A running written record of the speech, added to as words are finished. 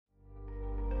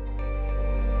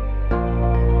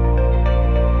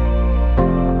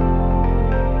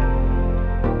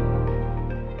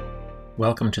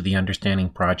Welcome to the Understanding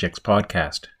Projects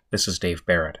podcast. This is Dave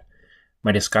Barrett.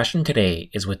 My discussion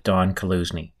today is with Don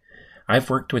Kaluzny.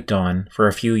 I've worked with Don for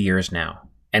a few years now,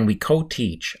 and we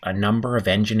co-teach a number of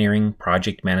engineering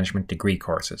project management degree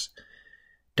courses.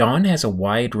 Don has a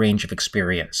wide range of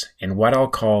experience in what I'll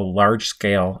call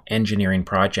large-scale engineering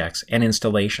projects and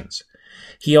installations.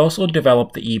 He also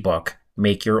developed the ebook,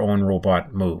 Make Your Own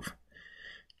Robot Move.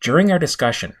 During our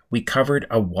discussion, we covered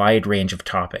a wide range of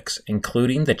topics,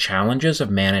 including the challenges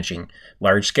of managing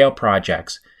large-scale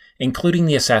projects, including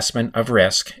the assessment of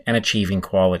risk and achieving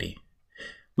quality.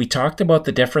 We talked about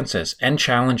the differences and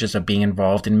challenges of being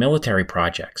involved in military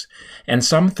projects, and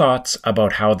some thoughts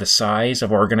about how the size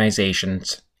of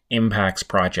organizations impacts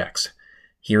projects.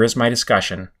 Here is my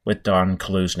discussion with Don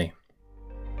Kaluzny.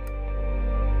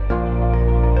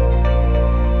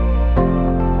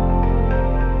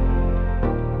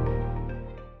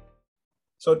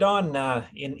 So Don,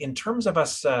 in terms of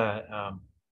us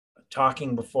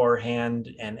talking beforehand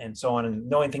and so on, and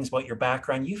knowing things about your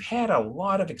background, you've had a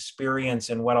lot of experience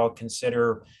in what I'll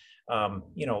consider,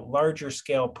 larger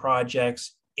scale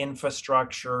projects,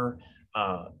 infrastructure,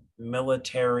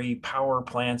 military, power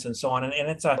plants, and so on. And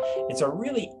it's a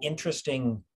really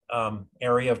interesting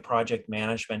area of project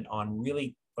management on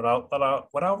really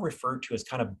what I'll refer to as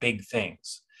kind of big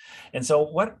things. And so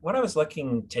what I was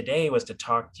looking today was to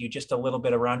talk to you just a little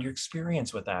bit around your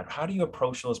experience with that. How do you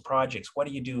approach those projects? What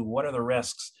do you do? What are the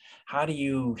risks? How do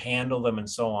you handle them and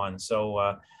so on?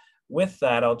 So with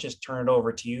that, I'll just turn it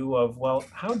over to you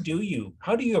how do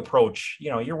you approach,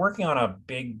 you're working on a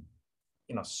big,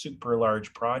 super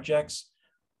large projects.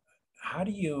 What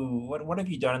have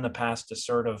you done in the past to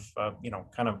sort of,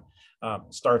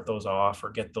 start those off or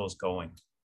get those going?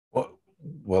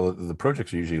 Well, the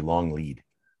projects are usually long lead.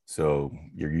 So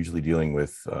you're usually dealing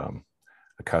with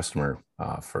a customer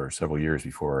for several years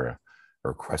before a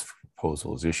request for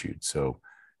proposal is issued. So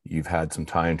you've had some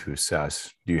time to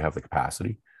assess, do you have the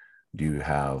capacity? Do you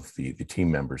have the team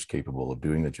members capable of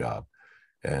doing the job?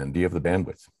 And do you have the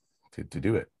bandwidth to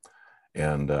do it?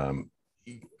 And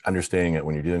understanding that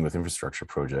when you're dealing with infrastructure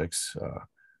projects,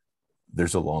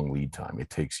 there's a long lead time. It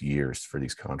takes years for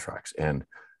these contracts. And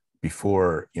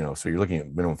before, so you're looking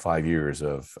at minimum 5 years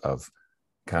of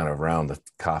kind of around the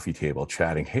coffee table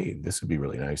chatting, hey, this would be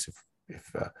really nice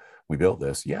if we built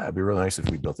this. Yeah, it'd be really nice if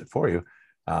we built it for you.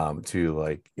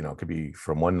 It could be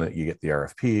from one that you get the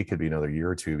RFP, it could be another year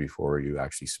or two before you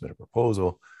actually submit a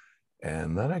proposal.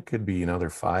 And then it could be another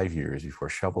 5 years before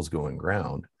shovels go in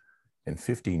ground and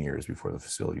 15 years before the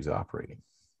facility is operating.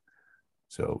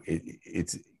 So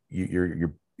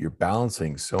you're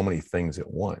balancing so many things at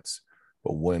once.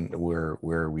 But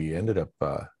where we ended up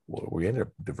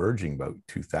diverging about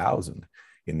 2000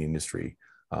 in the industry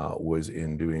was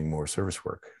in doing more service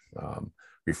work,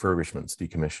 refurbishments,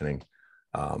 decommissioning.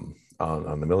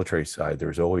 On the military side,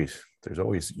 there's always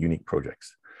unique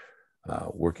projects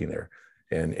working there,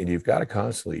 and you've got to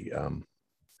constantly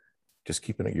just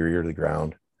keeping your ear to the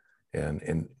ground,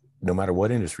 and no matter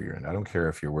what industry you're in, I don't care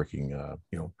if you're working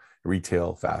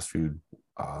retail, fast food,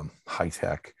 high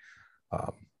tech.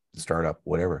 Startup,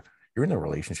 whatever, you're in the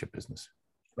relationship business.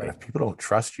 Right. And if people don't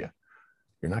trust you,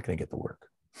 you're not going to get the work.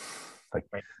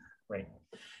 Right.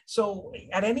 So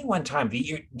at any one time,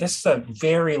 this is a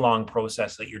very long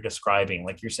process that you're describing.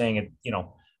 Like you're saying it,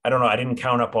 I don't know, I didn't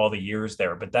count up all the years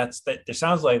there, but it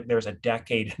sounds like there's a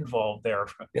decade involved there,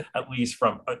 yeah. At least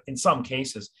from in some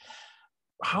cases.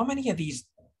 How many of these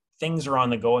things are on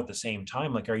the go at the same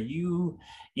time? Like, are you,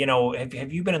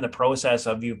 have you been in the process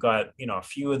of, you've got, a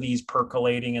few of these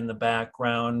percolating in the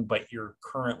background, but you're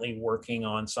currently working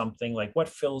on something? Like, what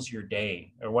fills your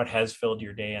day, or what has filled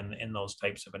your day in those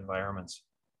types of environments?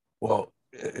 Well,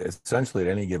 essentially at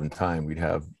any given time, we'd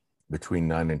have between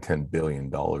 $9 and $10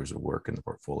 billion of work in the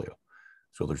portfolio.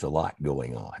 So there's a lot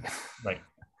going on. Right.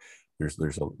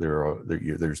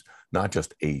 There's not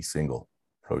just a single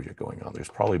project going on. There's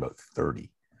probably about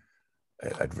 30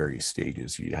 at various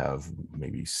stages. You have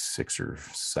maybe 6 or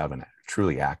 7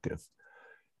 truly active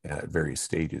at various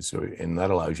stages. So, and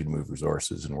that allows you to move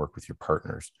resources and work with your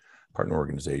partner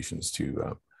organizations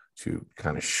to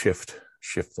kind of shift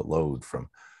the load from,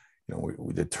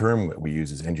 the term that we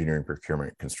use is engineering,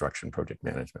 procurement, construction, project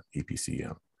management,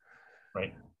 EPCM.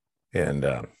 Right. And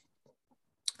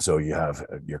so you have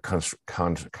your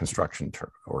construction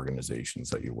organizations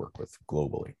that you work with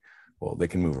globally. Well, they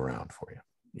can move around for you.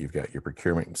 You've got your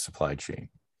procurement and supply chain.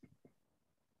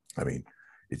 I mean,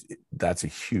 that's a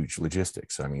huge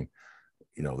logistics. I mean,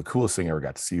 the coolest thing I ever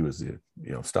got to see was the,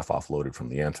 stuff offloaded from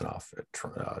the Antonov at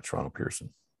Toronto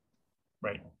Pearson.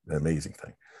 Right. An amazing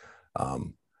thing.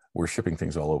 we're shipping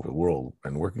things all over the world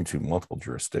and working to multiple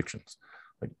jurisdictions.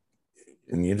 Like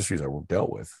in the industries I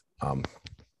dealt with,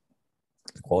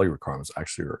 the quality requirements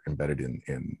actually are embedded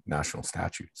in national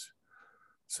statutes.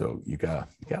 So you gotta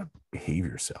behave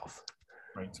yourself.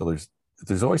 Right. So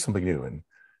there's always something new. And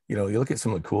you look at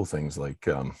some of the cool things like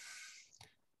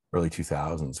early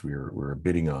 2000s, we were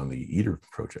bidding on the ITER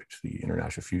project, the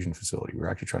International Fusion Facility. We were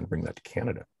actually trying to bring that to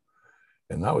Canada.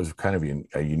 And that was kind of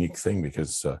a unique thing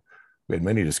because we had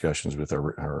many discussions with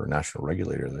our national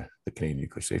regulator, the Canadian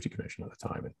Nuclear Safety Commission at the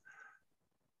time. And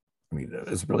I mean, it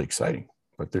was really exciting,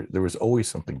 but there was always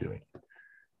something doing.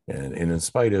 And in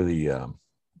spite of the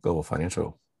global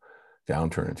financial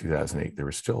downturn in 2008, there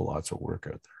was still lots of work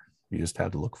out there. You just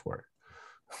had to look for it.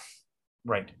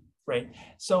 Right, right.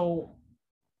 So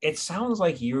it sounds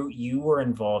like you were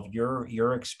involved.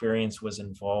 Your experience was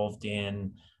involved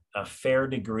in a fair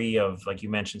degree of, like you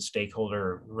mentioned,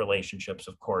 stakeholder relationships.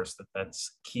 Of course,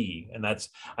 that's key, and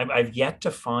I've yet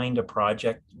to find a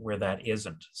project where that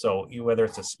isn't. So whether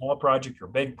it's a small project or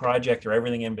big project or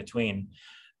everything in between,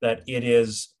 that it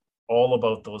is all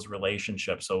about those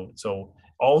relationships. So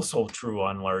also true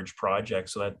on large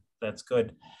projects. So that's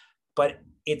good. But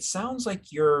it sounds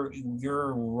like your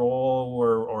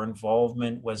role or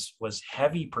involvement was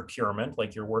heavy procurement,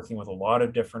 like you're working with a lot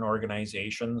of different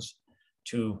organizations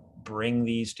to bring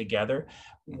these together.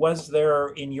 Was there,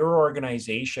 in your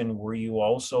organization, were you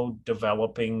also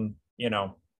developing,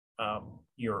 you're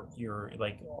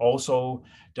like also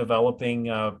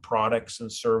developing products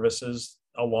and services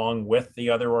along with the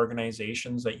other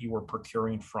organizations that you were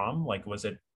procuring from? Like, was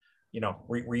it,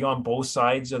 were you on both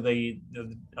sides of the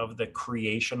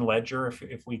creation ledger,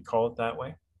 if we call it that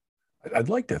way? I'd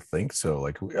like to think so.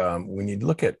 Like when you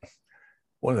look at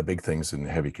one of the big things in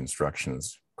heavy construction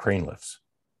is crane lifts,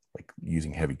 like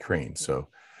using heavy cranes. So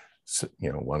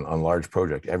on large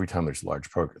project, every time there's a large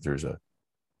project, there's a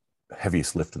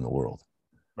heaviest lift in the world.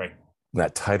 Right. And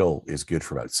that title is good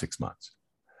for about 6 months.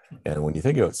 And when you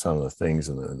think about some of the things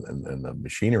and the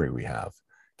machinery we have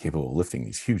capable of lifting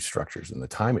these huge structures, and the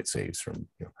time it saves from,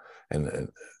 and the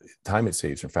time it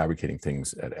saves from fabricating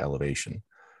things at elevation,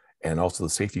 and also the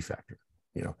safety factor,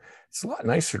 it's a lot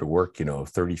nicer to work,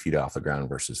 30 feet off the ground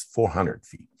versus 400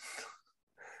 feet.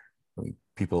 I mean,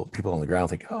 people on the ground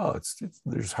think, oh,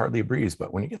 there's hardly a breeze,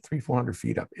 but when you get 400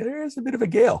 feet up, there is a bit of a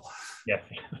gale. Yeah.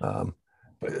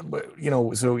 But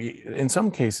so in some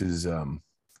cases,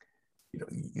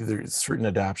 there's certain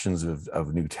adoptions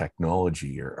of new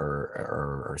technology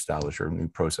or established or new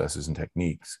processes and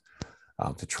techniques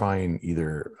to try and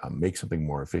either make something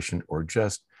more efficient or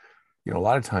just, a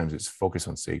lot of times it's focused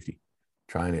on safety,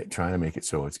 trying to make it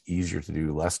so it's easier to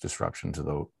do, less disruption to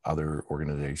the other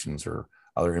organizations or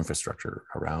other infrastructure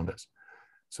around us.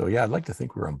 So yeah, I'd like to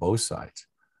think we're on both sides.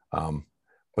 But I'm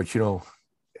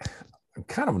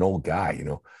kind of an old guy,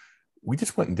 we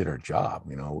just went and did our job.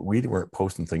 We weren't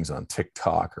posting things on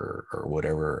TikTok or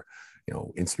whatever,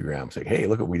 Instagram saying, hey,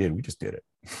 look what we did. We just did it.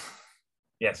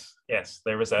 Yes.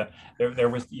 There was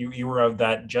you were of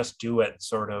that just do it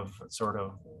sort of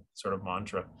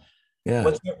mantra.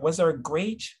 Yeah. Was there a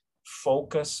great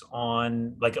focus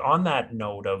on, like, on that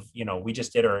note of, we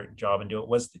just did our job and do it?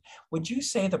 Would you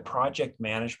say the project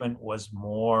management was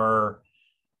more,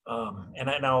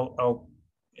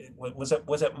 was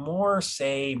it more,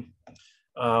 say,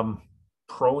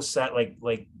 process,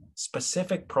 like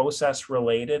specific process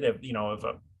related,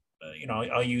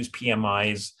 I'll use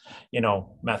PMI's,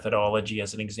 methodology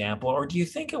as an example, or do you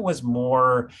think it was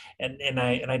more, and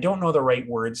I don't know the right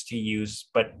words to use,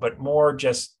 but more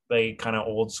just the kind of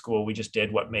old school, we just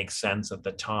did what makes sense at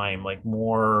the time, like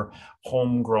more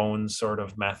homegrown sort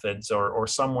of methods, or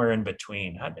somewhere in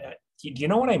between? Do you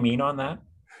know what I mean on that?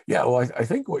 Yeah, well, I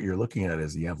think what you're looking at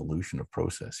is the evolution of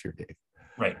process here, Dave.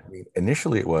 Right. I mean,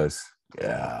 initially it was,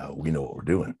 we know what we're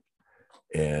doing,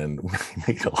 and we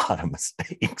made a lot of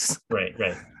mistakes. Right.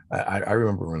 I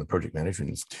remember when the Project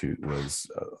Management Institute was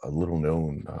a little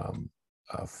known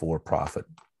for-profit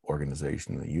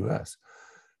organization in the US.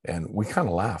 And we kind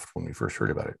of laughed when we first heard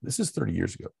about it. This is 30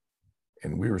 years ago.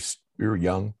 And we were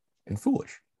young and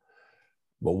foolish.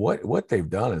 But what they've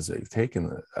done is they've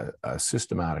taken a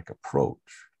systematic approach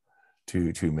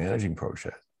to managing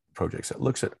projects that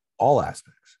looks at all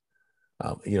aspects.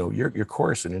 Your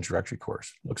course, an introductory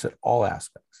course, looks at all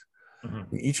aspects.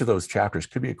 Mm-hmm. Each of those chapters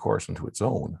could be a course unto its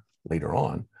own later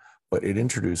on, but it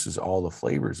introduces all the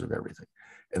flavors of everything.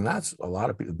 And that's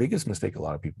the biggest mistake a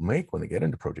lot of people make when they get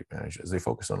into project management is they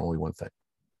focus on only one thing.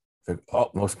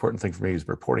 Most important thing for me is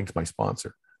reporting to my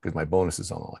sponsor because my bonus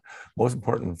is on the line. Most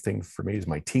important thing for me is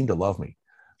my team to love me.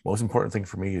 Most important thing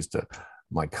for me is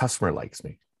my customer likes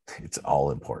me. It's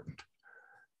all important.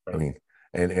 I Right. mean,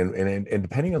 and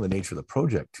depending on the nature of the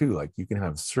project too, like you can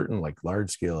have certain like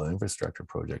large scale infrastructure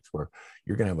projects where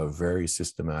you're going to have a very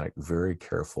systematic, very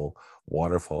careful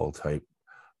waterfall type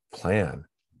plan.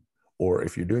 Or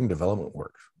if you're doing development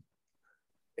work,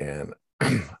 and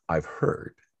I've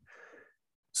heard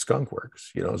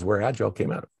Skunkworks, is where Agile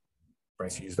came out of. Right.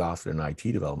 It's used often in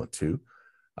IT development too.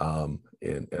 And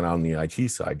on the IT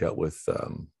side, dealt with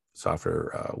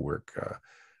software work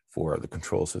for the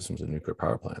control systems in nuclear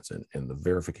power plants, and the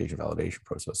verification validation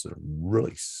processes are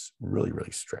really, really,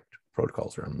 really strict.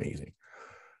 Protocols are amazing.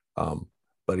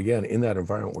 But again, in that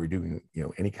environment where you're doing,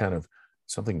 any kind of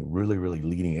something really, really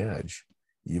leading edge,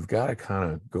 you've got to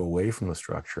kind of go away from the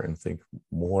structure and think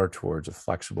more towards a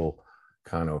flexible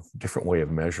kind of different way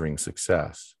of measuring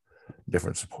success,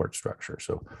 different support structure.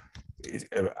 So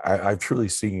I've truly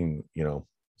seen,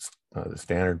 the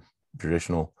standard,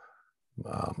 traditional,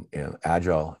 and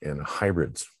agile and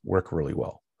hybrids work really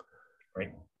well.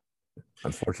 Right.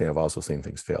 Unfortunately, I've also seen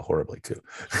things fail horribly too.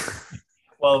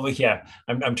 Well, yeah,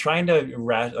 I'm trying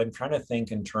to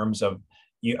think in terms of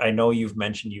you. I know you've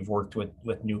mentioned you've worked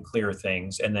with nuclear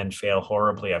things and then fail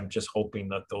horribly. I'm just hoping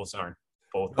that those aren't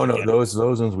both Oh no, again. those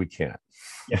ones we can't.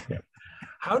 Yeah.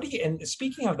 How do you, and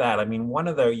speaking of that, I mean,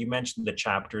 you mentioned the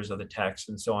chapters of the text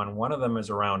and so on. One of them is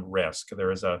around risk.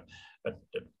 There is a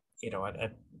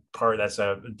part that's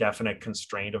a definite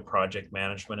constraint of project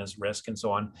management is risk and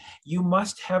so on. You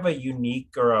must have a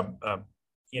unique or a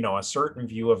certain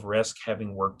view of risk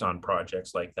having worked on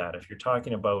projects like that. If you're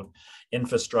talking about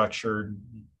infrastructure,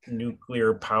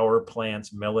 nuclear power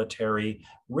plants, military,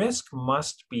 risk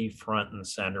must be front and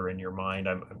center in your mind.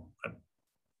 I'm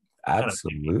kind of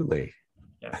thinking, Absolutely.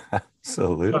 yeah.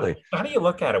 So Absolutely. how do you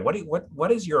look at it?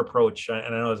 What is your approach?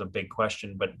 And I know it's a big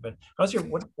question, but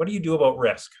what do you do about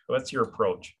risk? What's your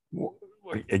approach?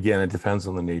 Again, it depends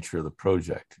on the nature of the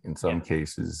project. In Yeah. some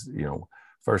cases,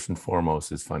 first and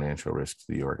foremost is financial risk to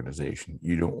the organization.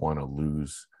 You don't want to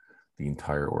lose the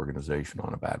entire organization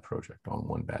on one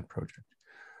bad project.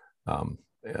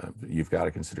 You've got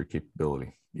to consider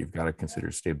capability. You've got to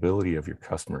consider stability of your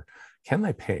customer. Can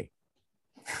they pay?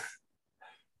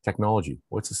 Technology.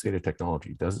 What's the state of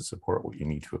technology? Does it support what you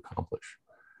need to accomplish?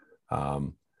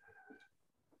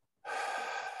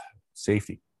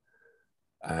 Safety.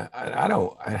 I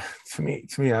don't. To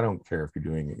me, I don't care if you're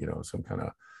doing, some kind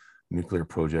of nuclear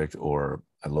project or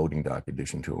a loading dock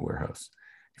addition to a warehouse.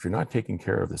 If you're not taking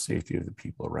care of the safety of the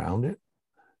people around it,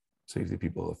 safety of the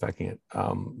people affecting it,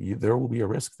 there will be a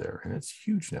risk there, and it's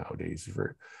huge nowadays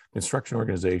for construction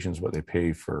organizations. What they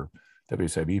pay for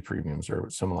WSIB premiums are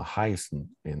some of the highest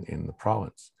in the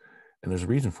province, and there's a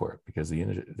reason for it because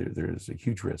there's a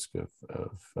huge risk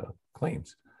of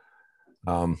claims.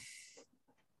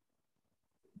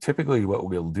 Typically what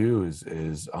we'll do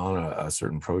is on a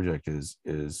certain project is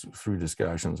through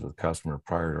discussions with customer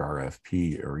prior to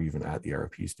RFP or even at the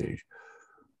RFP stage,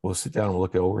 we'll sit down and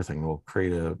look at everything. We'll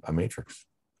create a matrix,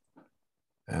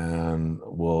 and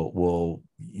we'll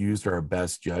use our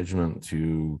best judgment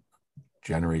to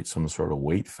generate some sort of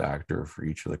weight factor for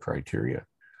each of the criteria.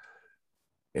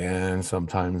 And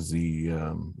sometimes the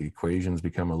equations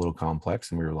become a little complex,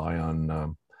 and we rely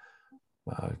on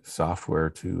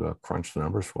software to crunch the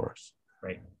numbers for us.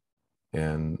 Right.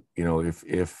 And if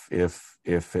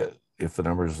the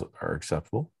numbers are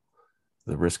acceptable,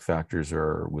 the risk factors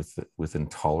are within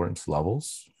tolerance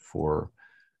levels for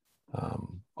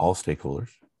all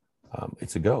stakeholders,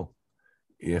 it's a go.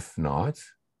 If not,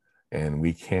 and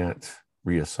we can't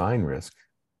reassign risk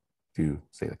to,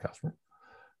 say, the customer,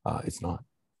 it's not.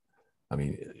 I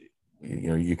mean,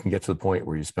 you can get to the point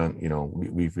where you spent,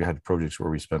 we've had projects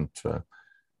where we spent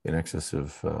in excess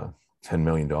of $10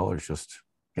 million just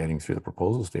getting through the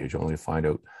proposal stage, only to find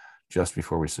out just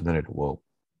before we submitted, well,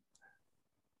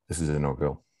 this is a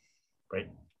no-go. Right.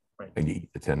 Right. And you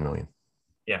eat the 10 million.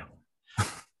 Yeah.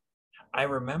 I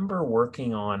remember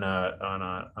working on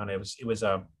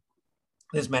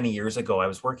this many years ago. I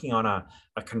was working on a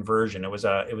conversion. It was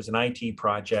an IT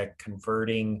project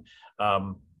converting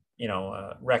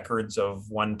records of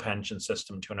one pension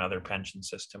system to another pension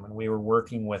system, and we were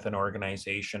working with an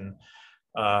organization,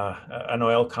 an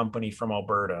oil company from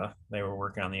Alberta. They were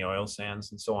working on the oil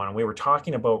sands and so on, and we were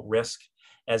talking about risk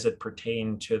as it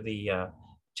pertained to the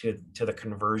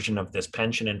conversion of this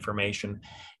pension information.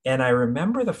 And I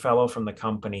remember the fellow from the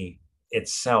company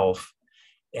itself,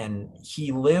 and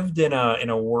he lived in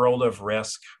a world of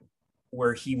risk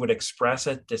where he would express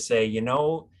it to say,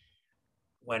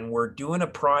 when we're doing a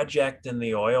project in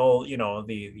the oil,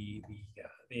 the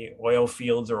oil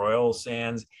fields or oil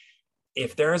sands,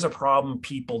 if there is a problem,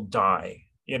 people die.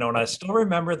 And I still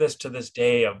remember this to this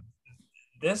day of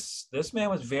this man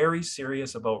was very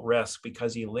serious about risk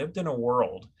because he lived in a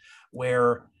world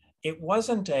where it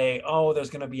wasn't oh,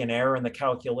 there's going to be an error in the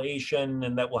calculation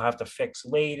and that we'll have to fix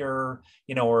later,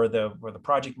 or the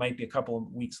project might be a couple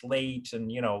of weeks late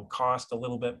and cost a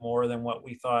little bit more than what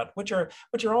we thought, which are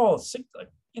all,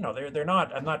 they're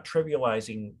not, I'm not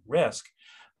trivializing risk,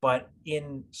 but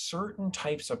in certain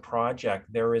types of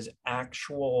project there is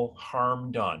actual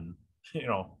harm done,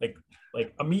 like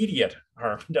immediate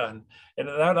harm done. And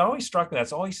that always struck me.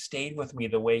 That's always stayed with me,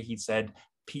 the way he said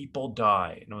people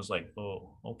die. And I was like,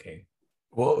 oh, okay.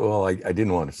 I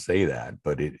didn't want to say that,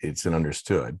 but it's an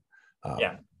understood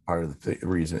Yeah. part of the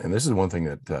reason. And this is one thing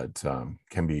that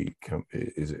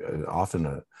is often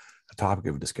a topic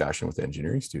of discussion with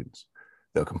engineering students.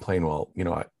 They'll complain, well,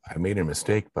 I made a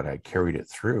mistake, but I carried it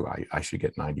through. I should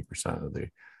get 90% of the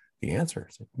answer.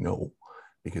 It's like, no,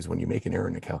 because when you make an error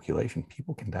in a calculation,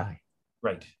 people can die.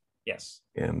 Right. Yes.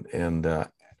 And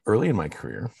early in my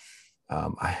career,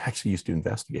 I actually used to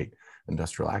investigate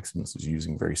industrial accidents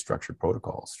using very structured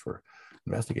protocols for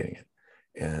investigating it.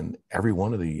 And every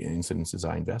one of the incidences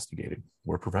I investigated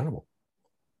were preventable.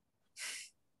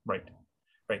 Right.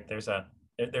 Right. There's a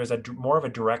more of a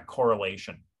direct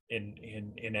correlation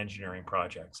in engineering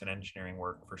projects and engineering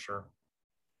work, for sure.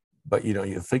 But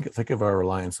you think of our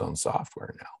reliance on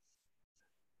software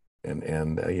now,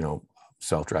 and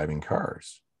self-driving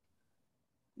cars.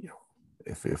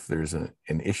 If there's an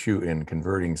issue in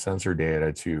converting sensor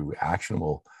data to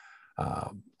actionable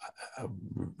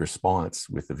response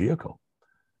with the vehicle,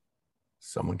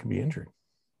 someone can be injured.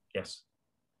 Yes.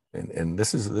 And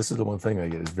this is the one thing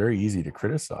it's very easy to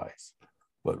criticize,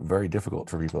 but very difficult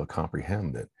for people to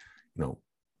comprehend that,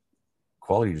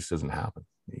 quality just doesn't happen.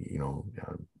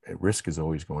 Risk is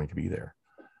always going to be there.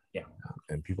 Yeah.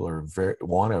 And people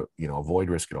want to, avoid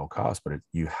risk at all costs, but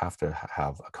you have to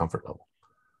have a comfort level.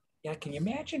 Yeah. Can you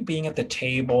imagine being at the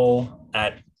table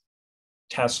at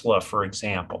Tesla, for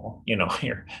example?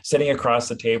 You're sitting across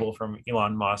the table from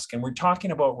Elon Musk, and we're talking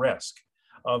about risk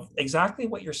of exactly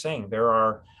what you're saying. There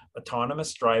are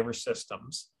autonomous driver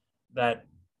systems that,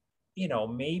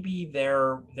 maybe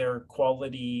their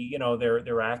quality,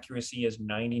 their accuracy is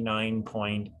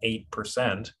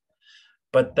 99.8%,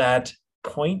 but that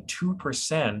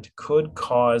 0.2% could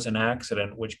cause an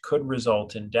accident, which could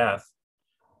result in death.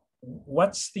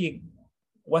 What's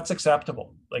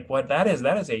acceptable? Like, what that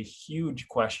is a huge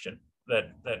question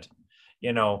that that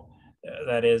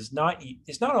is not,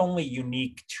 it's not only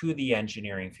unique to the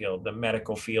engineering field, the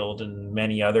medical field, and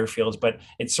many other fields, but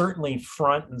it's certainly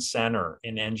front and center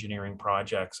in engineering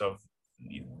projects of.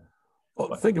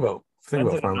 Well, think about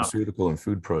pharmaceutical and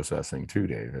food processing too,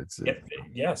 Dave.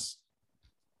 Yes.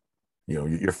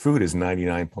 Your food is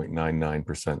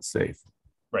 99.99% safe.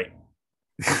 Right.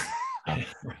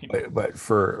 But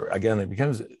for, again, it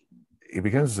becomes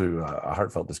a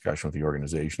heartfelt discussion with the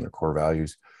organization, their core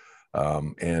values,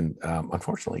 and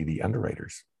unfortunately, the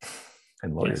underwriters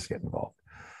and lawyers get involved.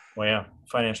 Well, yeah,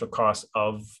 financial costs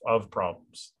of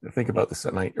problems. Think about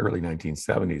the early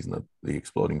 1970s and the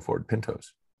exploding Ford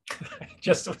Pintos.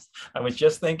 I was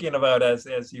just thinking about,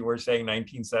 as you were saying,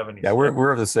 1970s. Yeah,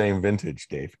 we're of the same vintage,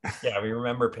 Dave. Yeah, we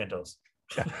remember Pintos.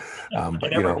 Yeah.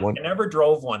 But I never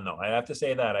drove one, though. I have to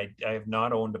say that I have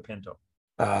not owned a Pinto.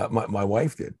 My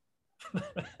wife did.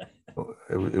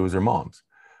 It was her mom's.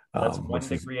 That's 1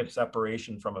 degree of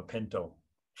separation from a Pinto.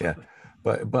 Yeah,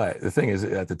 but the thing is,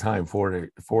 at the time,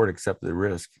 Ford accepted the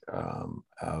risk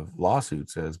of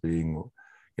lawsuits as being,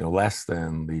 less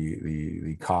than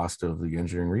the cost of the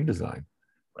engineering redesign.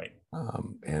 Right.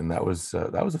 And that was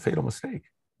a fatal mistake.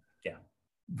 Yeah.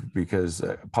 Because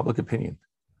public opinion.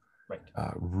 Right.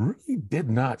 Really did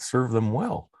not serve them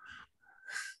well.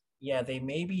 Yeah, they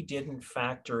maybe didn't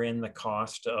factor in the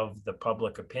cost of the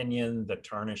public opinion, the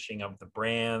tarnishing of the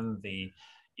brand,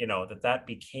 that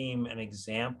became an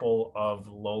example of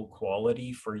low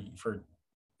quality for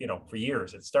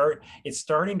years. It's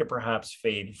starting to perhaps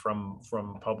fade from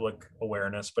public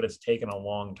awareness, but it's taken a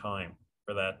long time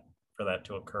for that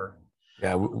to occur.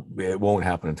 Yeah, it won't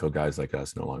happen until guys like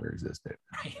us no longer exist.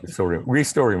 Right. So we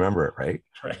still remember it, right?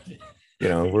 Right.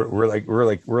 We're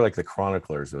like the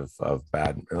chroniclers of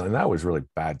bad, and that was really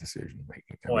bad decision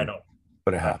making. I know,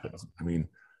 but it happens. I mean,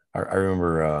 I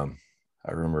remember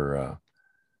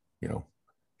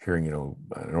hearing an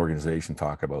organization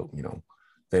talk about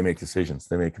they make decisions,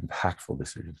 they make impactful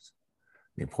decisions.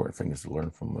 The important thing is to learn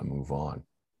from them and move on,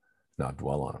 not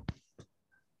dwell on them.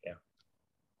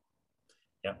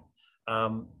 Yeah.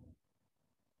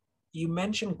 You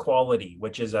mentioned quality,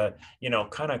 which is a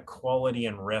kind of quality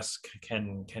and risk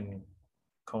can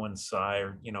coincide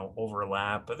or,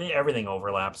 overlap, but everything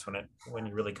overlaps when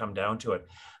you really come down to it.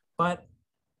 But,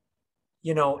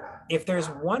 if there's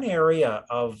one area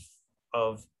of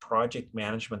project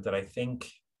management that I think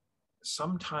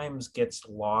sometimes gets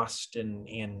lost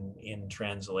in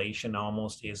translation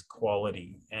almost, is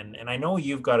quality. And I know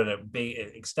you've got a big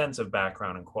extensive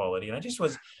background in quality, and I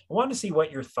wanted to see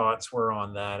what your thoughts were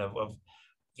on that of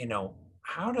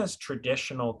how does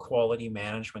traditional quality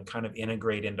management kind of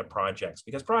integrate into projects?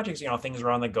 Because projects, things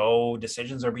are on the go,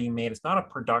 decisions are being made. It's not a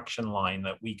production line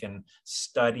that we can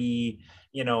study,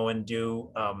 and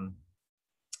do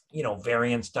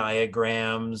variance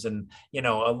diagrams, and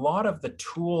a lot of the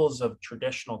tools of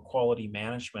traditional quality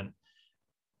management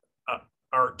uh,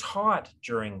 are taught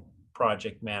during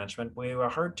project management. We have a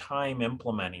hard time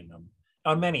implementing them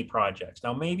on many projects.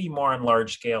 Now, maybe more on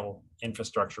large scale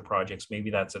infrastructure projects, maybe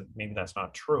that's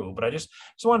not true, but I just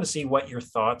wanted to see what your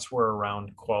thoughts were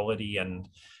around quality and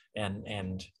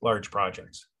large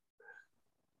projects.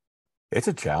 It's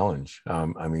a challenge.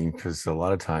 I mean, because a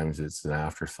lot of times it's an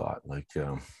afterthought. Like,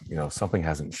 something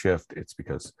hasn't shipped. It's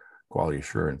because quality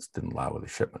assurance didn't allow the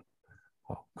shipment.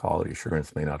 Well, quality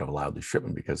assurance may not have allowed the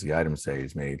shipment because the item, say,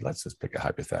 is made. Let's just pick a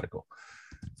hypothetical.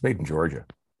 It's made in Georgia,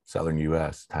 southern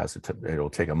U.S. It'll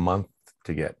take a month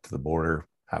to get to the border.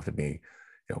 Have to be,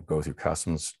 go through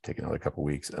customs. Take another couple of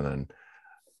weeks, and then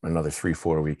another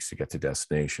 3-4 weeks to get to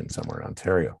destination somewhere in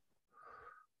Ontario.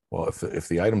 Well, if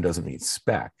the item doesn't meet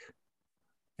spec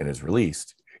and is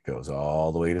released, it goes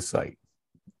all the way to site,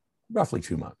 roughly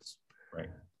 2 months. Right.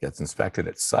 Gets inspected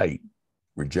at site,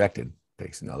 rejected,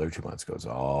 takes another 2 months, goes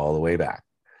all the way back.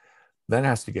 Then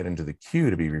has to get into the queue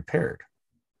to be repaired.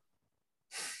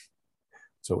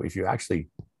 So if you actually,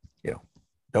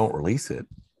 don't release it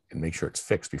and make sure it's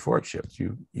fixed before it ships,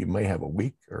 you may have a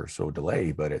week or so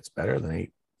delay, but it's better than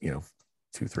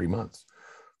 2-3 months,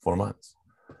 4 months.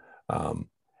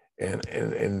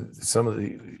 And some of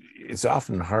it's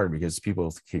often hard because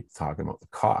people keep talking about the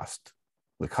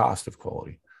cost of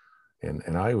quality.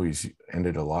 And I always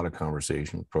ended a lot of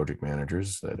conversation with project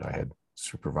managers that I had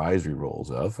supervisory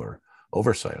roles of or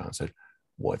oversight on, said,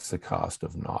 what's the cost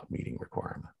of not meeting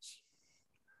requirements?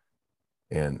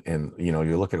 And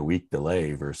you look at a week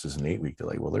delay versus an 8-week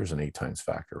delay. Well, there's an 8 times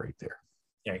factor right there.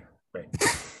 Yeah, right.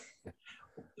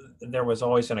 There was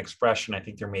always an expression, I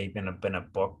think there may have been a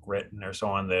book written or so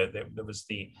on, there was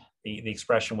the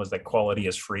expression was that quality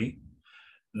is free.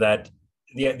 That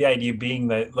the idea being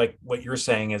that, like what you're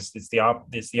saying, is it's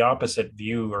the opposite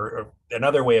view, or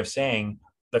another way of saying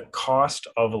the cost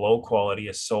of low quality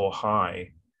is so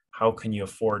high, how can you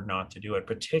afford not to do it,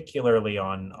 particularly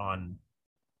on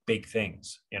big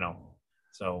things,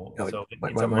 so my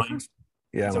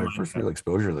first real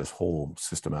exposure to this whole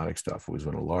systematic stuff was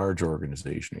when a large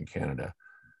organization in Canada,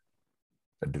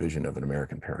 a division of an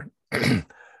American parent,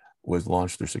 was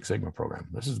launched their Six Sigma program.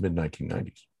 This is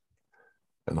mid-1990s.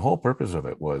 And the whole purpose of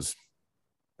it was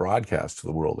broadcast to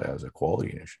the world as a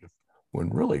quality initiative, when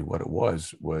really what it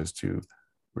was to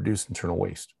reduce internal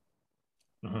waste,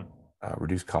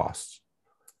 reduce costs.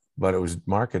 But it was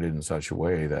marketed in such a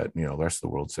way that, the rest of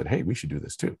the world said, hey, we should do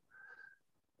this too.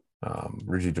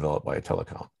 Originally developed by a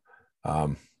telecom.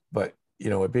 But,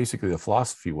 basically the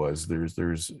philosophy was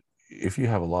there's if you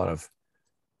have a lot of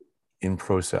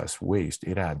in-process waste,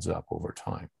 it adds up over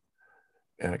time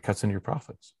and it cuts into your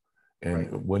profits.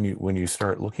 And right. when you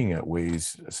start looking at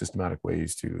systematic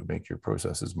ways to make your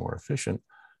processes more efficient,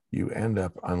 you end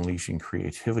up unleashing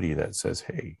creativity that says,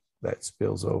 hey, that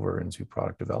spills over into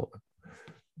product development.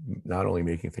 Not only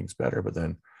making things better, but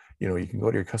then, you can go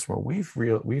to your customer,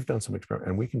 we've done some experiment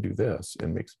and we can do this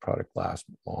and makes the product last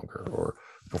longer or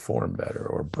perform better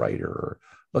or brighter, or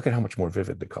look at how much more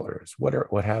vivid the color is,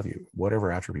 what have you,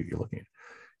 whatever attribute you're looking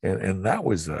at. And that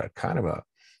was kind of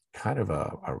a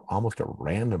almost a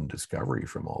random discovery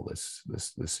from all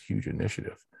this huge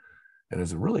initiative. And it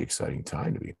was a really exciting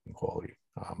time to be in quality.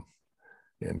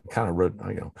 And kind of rode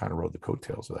the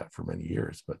coattails of that for many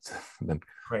years, but then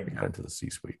we got into the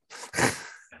C-suite.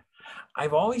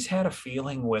 I've always had a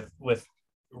feeling with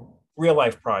real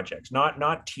life projects,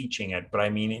 not teaching it, but I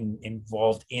mean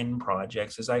involved in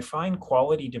projects, is I find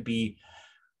quality to be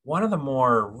one of the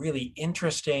more really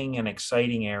interesting and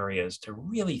exciting areas to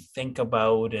really think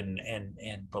about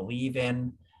and believe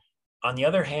in. On the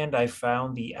other hand, I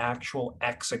found the actual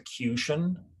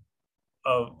execution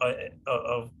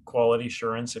of quality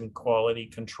assurance and quality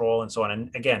control and so on.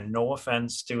 And again, no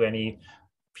offense to any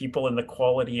people in the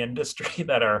quality industry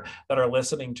that are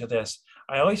listening to this,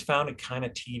 I always found it kind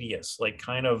of tedious, like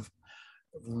kind of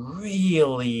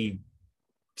really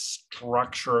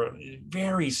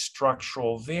very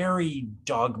structural, very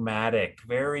dogmatic,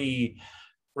 very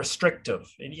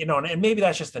restrictive, and maybe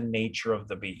that's just the nature of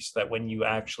the beast, that when you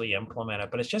actually implement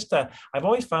it. But it's just I've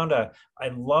always found I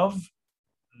love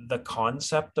the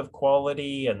concept of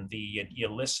quality, and you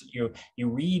listen, you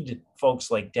read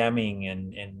folks like Deming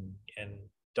and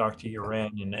Dr.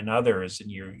 Uren and others,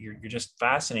 and you're just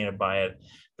fascinated by it.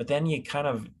 But then you kind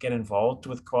of get involved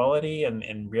with quality and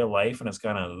in real life, and it's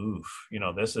kind of oof,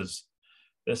 this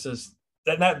is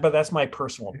but that's my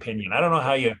personal opinion. I don't know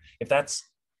how if that's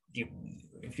you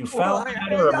if you Well, found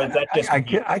that, or is that just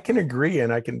me? I can agree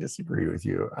and I can disagree with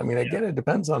you. I mean, Yeah, again, it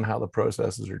depends on how the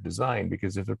processes are designed,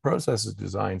 because if the process is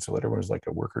designed so that everyone's like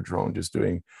a worker drone just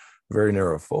doing very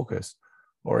narrow focus,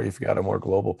 or if you've got a more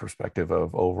global perspective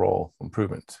of overall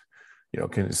improvement,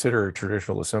 consider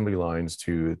traditional assembly lines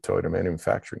to Toyota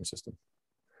manufacturing system.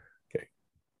 Okay,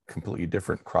 completely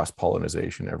different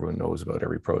cross-pollination. Everyone knows about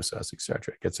every process,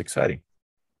 etc. It gets exciting.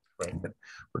 right. But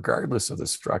regardless of the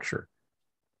structure,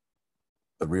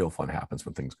 the real fun happens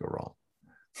when things go wrong.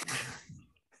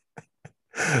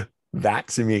 That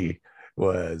to me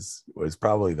was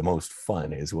probably the most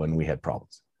fun, is when we had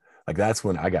problems. Like that's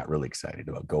when I got really excited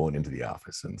about going into the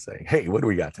office and saying, "Hey, what do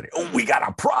we got today? Oh, we got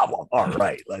a problem. All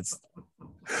right,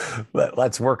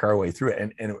 let's work our way through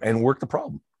it and work the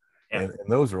problem." Yeah, And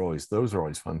those are always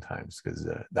fun times, because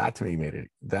that to me made it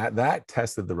that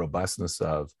tested the robustness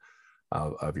of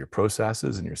your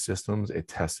processes and your systems. It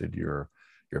tested your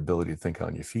ability to think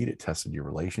on your feet. It tested your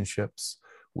relationships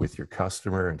with your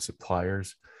customer and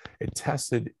suppliers. It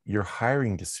tested your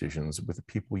hiring decisions with the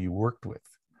people you worked with.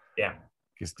 yeah,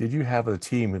 Because did you have a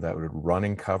team that would run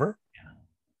and cover, yeah,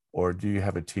 or do you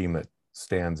have a team that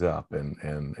stands up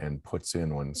and puts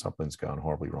in when something's gone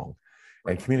horribly wrong?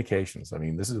 And right. communications. I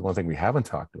mean, this is one thing we haven't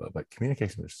talked about, but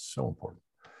communication is so important.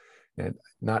 And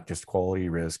not just quality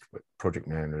risk, but project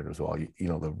management as well.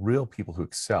 The real people who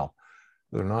excel,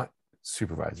 they're not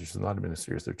supervisors, they're not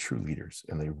administrators, they're true leaders,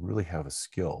 and they really have a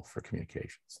skill for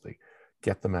communications. They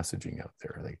get the messaging out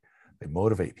there. They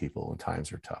motivate people when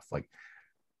times are tough. Like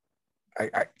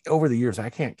over the years, I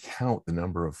can't count the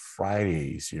number of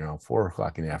Fridays, 4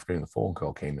 o'clock in the afternoon, the phone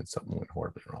call came and something went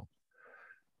horribly wrong.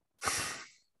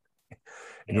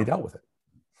 And you Yeah, dealt with it.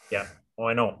 yeah. Oh,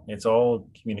 I know. It's all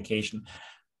communication.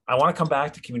 I want to come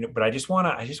back to community, but I just want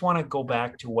to go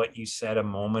back to what you said a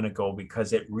moment ago,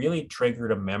 because it really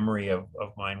triggered a memory of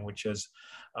mine, which is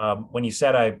when you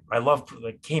said I love,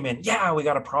 like, came in, yeah, we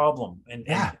got a problem, and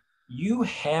Yeah. you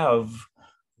have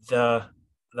the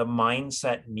the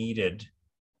mindset needed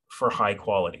for high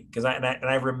quality, because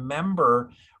I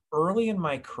remember early in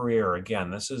my career,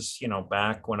 again, this is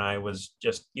back when I was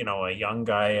just a young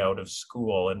guy out of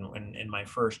school, and in my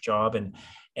first job,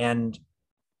 and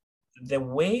the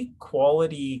way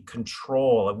quality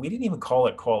control, and we didn't even call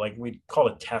it quality, like we call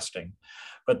it testing,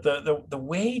 but the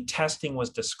way testing was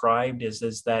described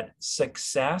is that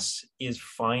success is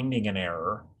finding an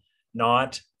error,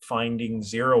 not finding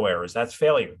zero errors. That's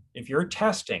failure. If you're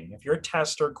testing, if you're a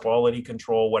tester, quality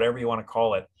control, whatever you want to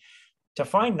call it, to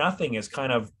find nothing is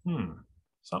kind of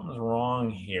something's wrong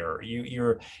here.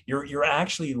 You're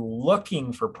actually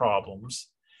looking for problems,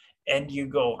 and you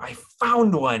go, I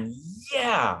found one.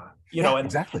 Yeah. Yeah,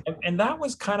 exactly. And that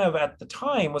was kind of, at the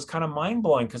time, was kind of mind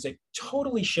blowing, because it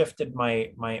totally shifted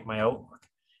my outlook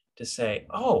to say,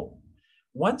 oh,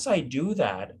 once I do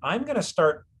that, I'm going to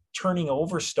start turning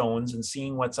over stones and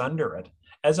seeing what's under it,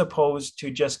 as opposed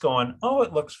to just going, oh,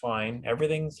 it looks fine.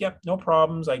 Everything's, yep, no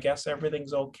problems. I guess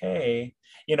everything's okay.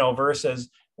 Versus,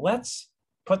 let's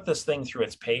put this thing through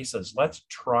its paces. Let's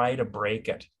try to break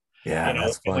it. Yeah,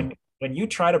 that's And fun. when you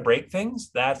try to break things,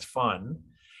 that's fun.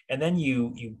 And then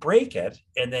you break it,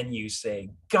 and then you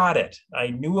say, got it. I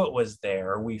knew it was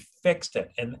there. We fixed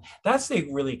it. And that's the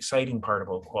really exciting part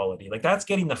about quality. Like, that's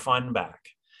getting the fun back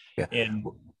Yeah. in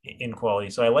in quality.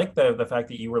 So I like the fact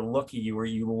that you were lucky,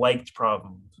 you liked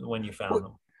problems when you found Well,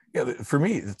 them. yeah, to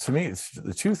me, it's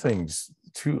the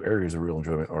two areas of real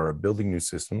enjoyment are building new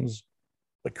systems,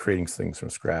 like creating things from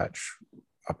scratch,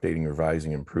 updating,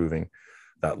 revising, improving.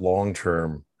 That long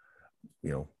term,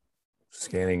 you know,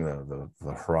 scanning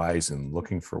the horizon,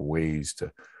 looking for ways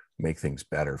to make things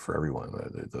better for everyone.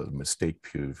 The mistake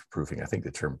proofing. I think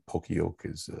the term poka-yoke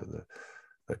is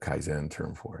the Kaizen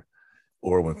term for it.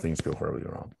 Or when things go horribly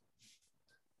wrong.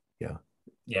 Yeah.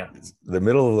 Yeah. The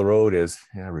middle of the road is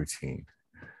routine.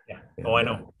 Yeah. Oh, I And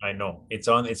know. I know. It's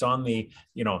on the,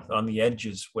 on the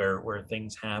edges where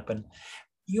things happen.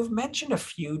 You've mentioned a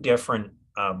few different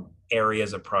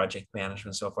areas of project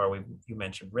management so far. You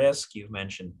mentioned risk. You've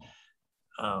mentioned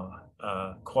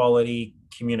quality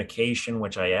communication,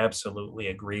 which I absolutely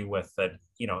agree with. That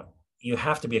you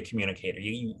have to be a communicator.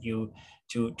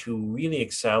 To really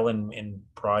excel in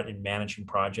managing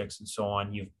projects and so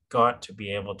on, you've got to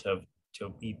be able to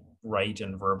be write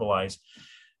and verbalize.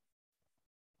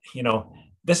 You know,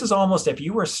 this is almost, if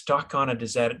you were stuck on a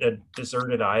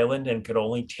deserted island and could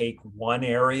only take one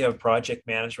area of project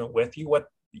management with you,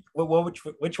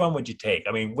 which one would you take?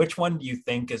 I mean, which one do you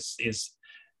think is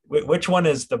which one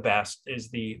is the best, is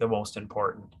the most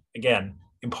important? Again,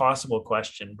 impossible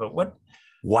question, but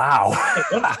Wow.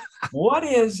 what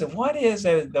is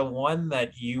the one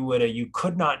that you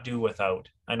could not do without?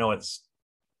 I know it's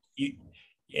you,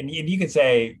 and you could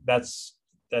say that's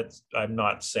I'm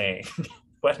not saying.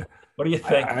 What do you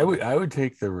think? I would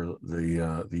take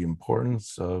the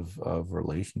importance of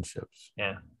relationships.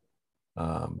 Yeah.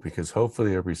 Because hopefully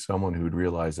there'll be someone who would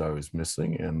realize I was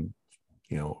missing and,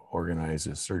 organize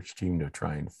a search team to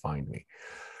try and find me.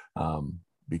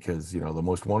 Because, the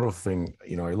most wonderful thing,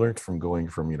 I learned from going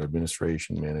from,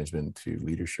 administration, management to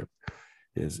leadership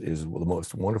is the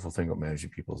most wonderful thing about managing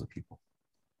people is the people.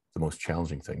 The most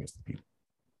challenging thing is the people.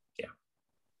 Yeah.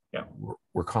 Yeah.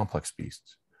 We're complex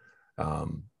beasts.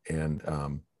 To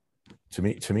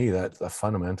me, that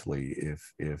fundamentally,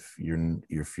 if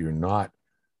you're not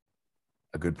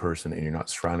a good person and you're not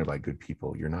surrounded by good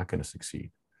people, you're not going to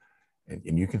succeed.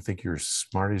 And you can think you're as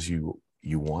smart as you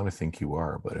want to think you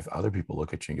are, but if other people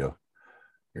look at you and go,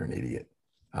 "You're an idiot,"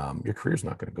 your career's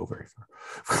not going to go very far.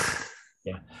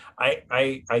 Yeah,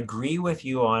 I agree with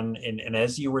you on, and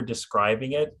as you were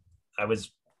describing it, I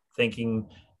was thinking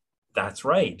that's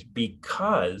right,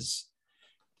 because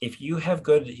if you have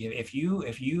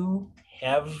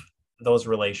those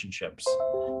relationships,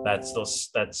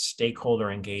 that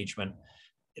stakeholder engagement,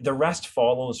 the rest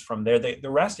follows from there. The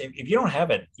rest, if you don't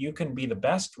have it, you can be the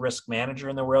best risk manager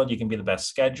in the world, you can be the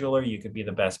best scheduler, you could be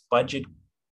the best budget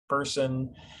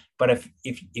person, but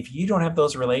if you don't have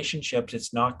those relationships,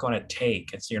 it's not going to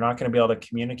take. You're not going to be able to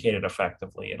communicate it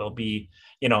effectively. It'll be,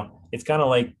 it's kind of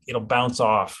like it'll bounce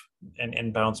off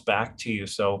and bounce back to you.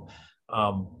 So,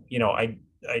 I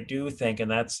do think,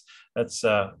 and that's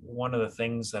one of the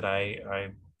things that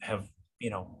I have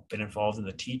been involved in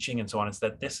the teaching and so on, is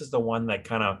that this is the one that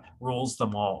kind of rules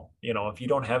them all. If you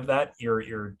don't have that,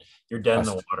 you're dead in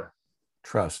the water.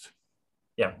 Trust.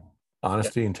 Yeah.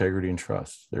 Honesty, integrity, and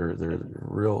trust. They're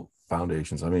real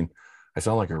foundations. I mean, I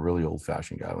sound like a really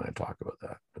old-fashioned guy when I talk about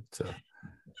that, but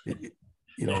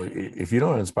if you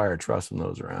don't inspire trust in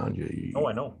those around you,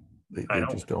 I know they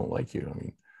just don't like you. I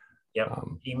mean, yeah,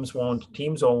 teams won't,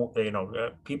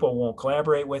 people won't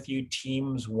collaborate with you.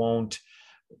 Teams won't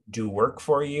do work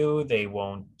for you. They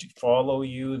won't follow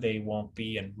you. They won't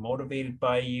be motivated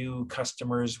by you.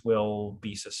 Customers will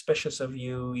be suspicious of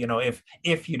you,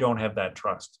 if you don't have that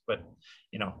trust. But,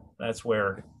 that's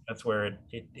where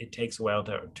it takes a while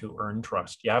to earn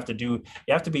trust. You have to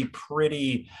be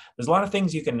pretty, there's a lot of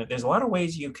things there's a lot of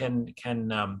ways you can it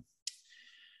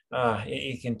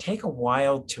can take a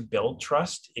while to build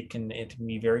trust. It can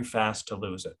be very fast to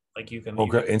lose it. Like you can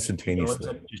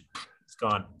instantaneously. It's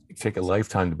gone. It take a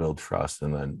lifetime to build trust,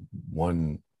 and then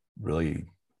one really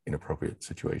inappropriate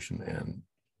situation, and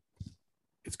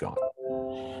it's gone.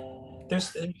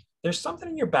 There's something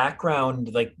in your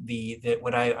background, like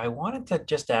what I wanted to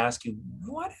just ask you.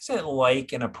 What is it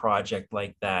like in a project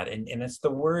like that? And it's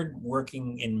the word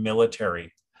working in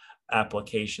military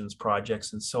applications,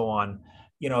 projects, and so on.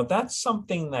 That's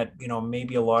something that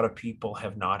maybe a lot of people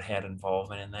have not had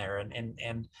involvement in there,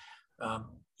 and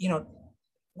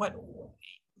what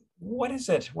is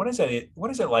it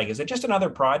like? Is it just another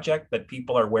project that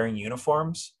people are wearing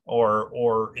uniforms,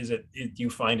 or do you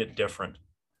find it different?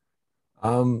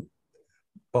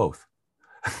 Both.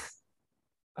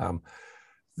 I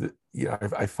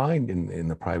find in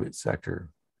the private sector,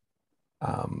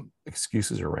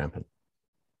 excuses are rampant.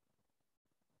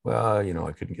 Well,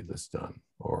 I couldn't get this done,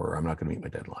 or I'm not going to meet my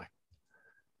deadline.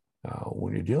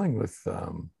 When you're dealing with,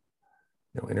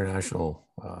 international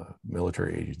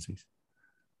military agencies,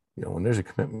 when there's a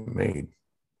commitment made,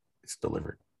 it's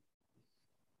delivered.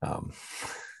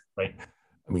 Right.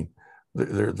 I mean,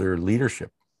 their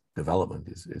leadership development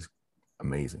is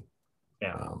amazing.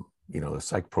 Yeah. The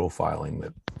psych profiling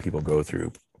that people go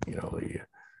through, they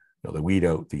weed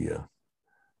out the,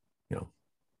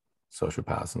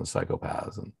 sociopaths and the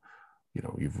psychopaths, and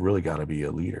you've really got to be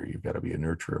a leader. You've got to be a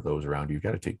nurturer of those around you. You've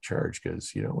got to take charge,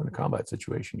 because in a combat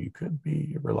situation you could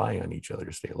be relying on each other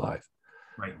to stay alive.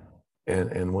 Right.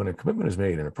 And when a commitment is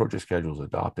made and a project schedule is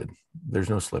adopted, there's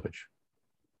no slippage.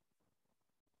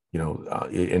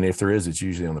 And if there is, it's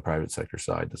usually on the private sector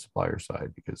side, the supplier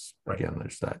side, because again,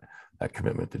 there's that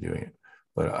commitment to doing it.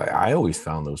 But I always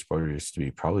found those projects to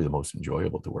be probably the most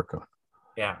enjoyable to work on.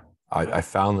 Yeah. I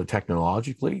found that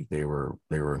technologically they were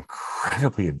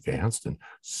incredibly advanced and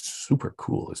super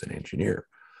cool as an engineer.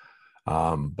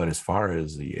 But as far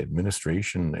as the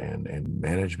administration and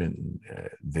management,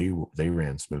 they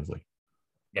ran smoothly.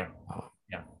 Yeah. Um,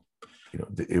 Yeah.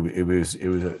 it was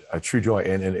a true joy.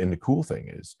 And the cool thing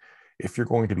is, if you're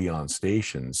going to be on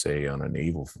station, say on a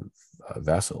naval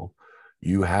vessel,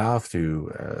 you have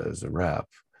to, as a rep,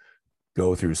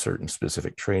 go through certain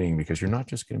specific training, because you're not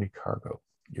just going to be cargo.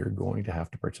 You're going to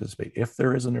have to participate. If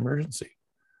there is an emergency,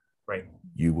 Right.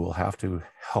 you will have to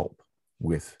help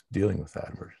with dealing with that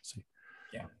emergency.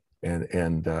 Yeah.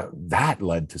 And that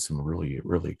led to some really,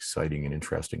 really exciting and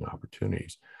interesting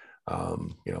opportunities.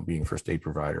 Being a first aid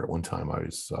provider, at one time I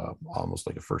was almost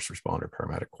like a first responder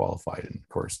paramedic qualified. And of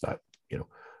course that,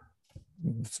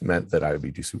 meant that I would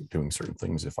be doing certain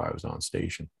things if I was on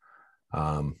station.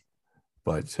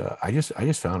 But I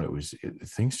just found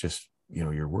things just,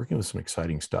 you're working with some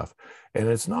exciting stuff, and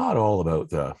it's not all about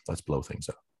the let's blow things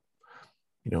up.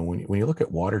 When you look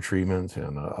at water treatment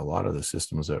and a lot of the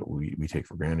systems that we take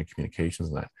for granted, communications,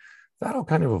 and that all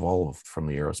kind of evolved from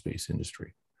the aerospace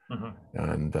industry.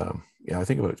 And I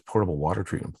think about portable water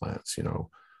treatment plants,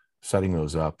 setting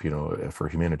those up, for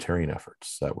humanitarian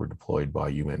efforts that were deployed by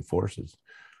UN forces.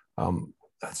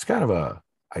 That's kind of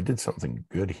I did something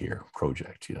good here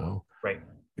project, Right.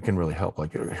 It can really help,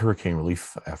 like hurricane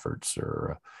relief efforts,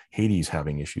 or Hades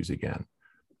having issues again.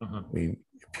 I mean,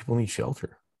 people need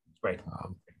shelter. Right.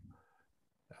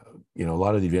 A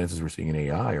lot of the advances we're seeing in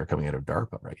AI are coming out of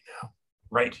DARPA right now.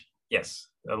 Right. Yes.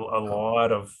 A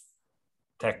lot of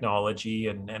technology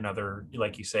and other,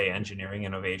 like you say, engineering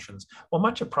innovations. Well,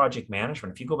 much of project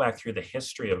management, if you go back through the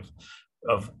history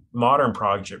of modern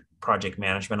project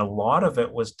management, a lot of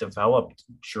it was developed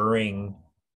during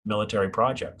military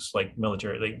projects, like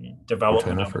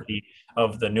development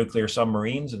of the nuclear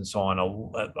submarines and so on. A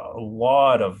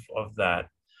lot of that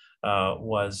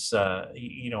was the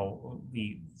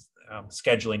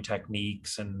scheduling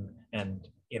techniques and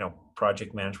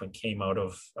project management came out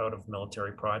of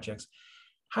military projects.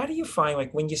 How do you find,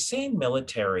 like, when you say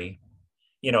military,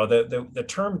 the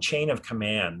term chain of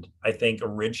command, I think,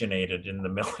 originated in the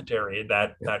military,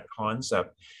 that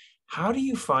concept. How do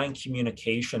you find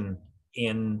communication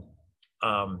in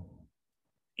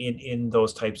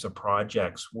those types of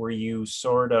projects? Were you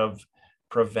sort of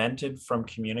prevented from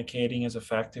communicating as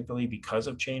effectively because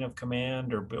of chain of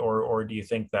command, or do you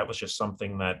think that was just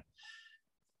something that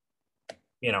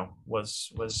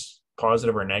was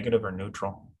positive or negative or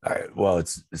neutral? Well,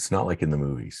 it's not like in the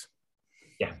movies.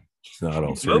 Yeah. It's not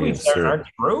all movies aren't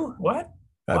true. What?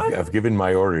 I've given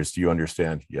my orders. Do you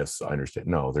understand? Yes, I understand.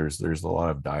 No, there's a lot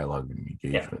of dialogue and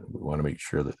engagement. We want to make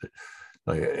sure that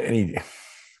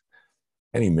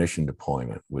any mission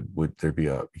deployment would there be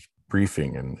a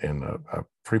briefing and a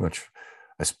pretty much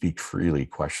a speak freely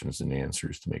questions and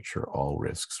answers to make sure all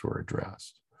risks were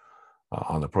addressed.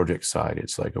 On the project side,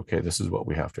 it's like, okay, this is what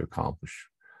we have to accomplish.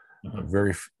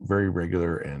 Very, very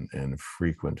regular and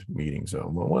frequent meetings.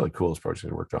 One of the coolest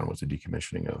projects I worked on was the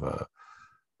decommissioning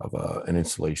of an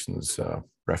installation's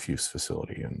refuse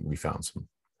facility, and we found some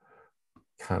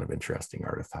kind of interesting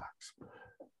artifacts.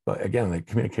 But again, the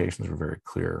communications were very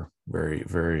clear, very,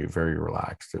 very, very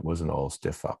relaxed. It wasn't all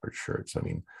stiff upper shirts. I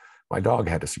mean, my dog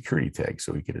had a security tag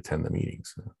so he could attend the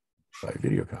meetings by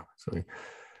video conference. I mean,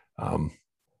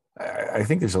 I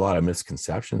think there's a lot of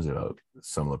misconceptions about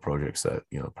some of the projects that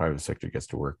private sector gets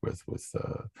to work with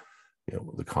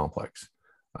the complex,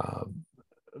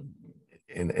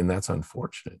 and that's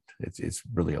unfortunate. It's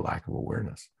really a lack of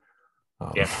awareness.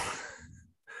 I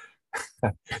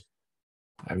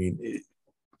mean,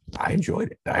 I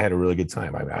enjoyed it. I had a really good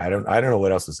time. I mean, I don't know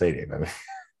what else to say, Dave. I mean,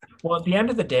 well, at the end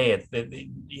of the day,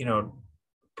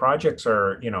 projects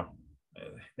are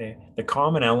the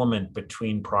common element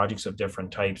between projects of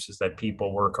different types is that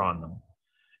people work on them,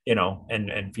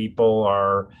 and people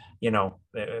are,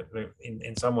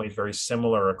 in some ways very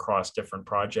similar across different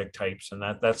project types. And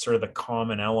that's sort of the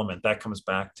common element that comes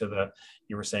back to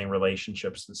you were saying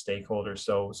relationships and stakeholders.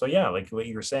 So yeah, like what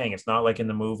you were saying, it's not like in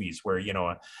the movies where,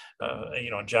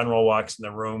 a general walks in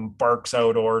the room, barks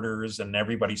out orders, and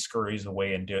everybody scurries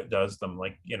away and does them.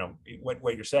 Like,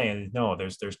 what you're saying is, no,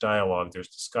 there's dialogue, there's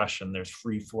discussion, there's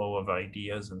free flow of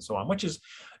ideas and so on, which is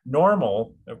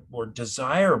normal or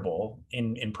desirable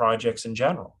in projects in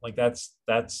general. Like that's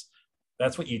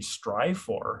what you'd strive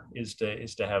for, is to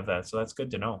have that. So that's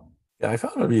good to know. Yeah, I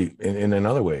found it to be in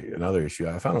another issue.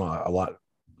 I found a lot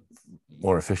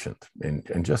more efficient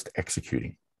in just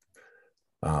executing.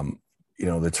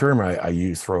 The term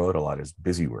I throw out a lot is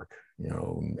busy work.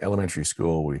 In elementary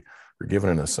school, we were given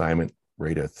an assignment,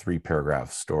 write a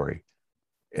 3-paragraph story.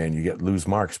 and you lose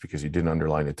marks because you didn't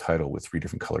underline the title with 3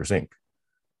 different colors ink.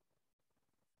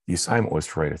 The assignment was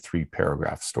to write a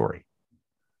 3-paragraph story,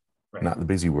 right, not the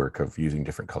busy work of using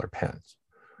different color pens.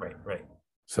 Right, right.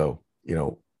 So,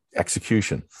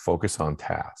 execution, focus on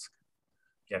task.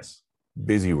 Yes.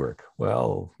 Busy work,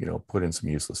 well, put in some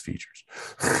useless features.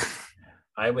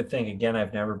 I would think, again,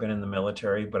 I've never been in the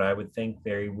military, but I would think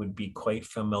they would be quite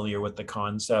familiar with the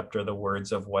concept or the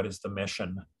words of what is the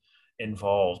mission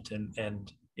involved. And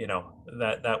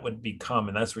that would become,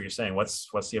 and that's what you're saying,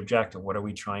 what's the objective? What are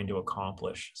we trying to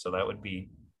accomplish? So that would be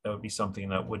something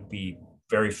that would be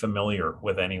very familiar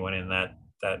with anyone in that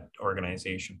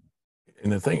organization.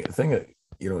 And the thing that,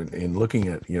 in looking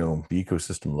at, the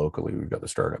ecosystem locally, we've got the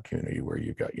startup community where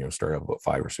you've got, startup about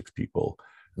 5 or 6 people,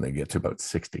 and they get to about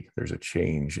 60. There's a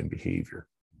change in behavior.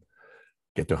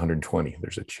 Get to 120.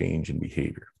 There's a change in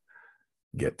behavior.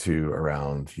 Get to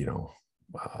around,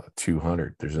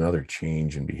 200. There's another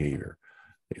change in behavior.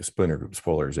 A splinter groups,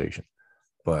 polarization.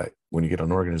 But when you get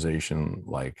an organization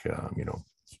like, an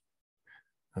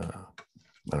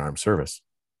armed service,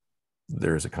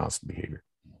 there is a constant behavior.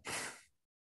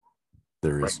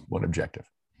 There is one objective.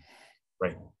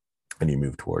 Right. And you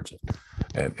move towards it.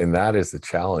 And that is the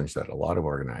challenge that a lot of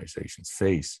organizations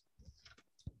face.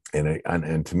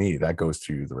 And to me, that goes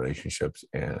to the relationships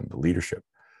and the leadership.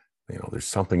 There's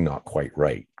something not quite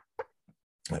right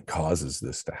that causes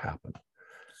this to happen.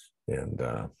 And,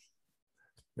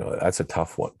 that's a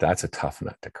tough one. That's a tough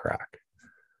nut to crack.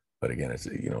 But again, it's,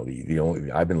 the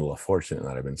only, I've been a little fortunate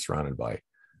that I've been surrounded by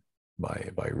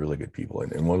really good people.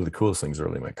 And one of the coolest things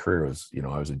early in my career was,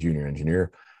 I was a junior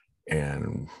engineer,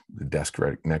 and the desk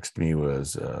right next to me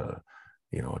was, a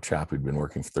chap who'd been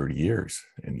working for 30 years,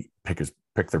 and he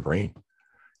pick their brain.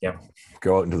 Yeah.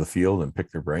 Go out into the field and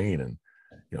pick their brain. And,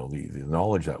 the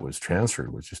knowledge that was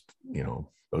transferred was just,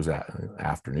 those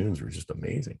afternoons were just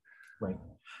amazing. Right.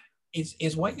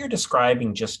 Is what you're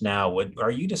describing just now,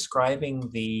 are you describing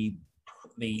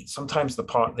sometimes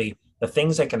the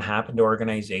things that can happen to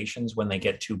organizations when they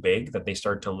get too big, that they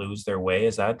start to lose their way?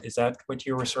 Is that what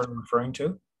you were sort of referring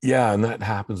to? Yeah, and that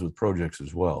happens with projects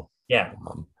as well. Yeah.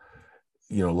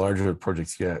 Larger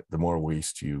projects get, the more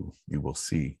waste you will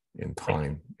see in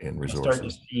time and resources. You start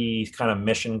to see kind of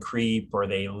mission creep, or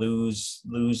they lose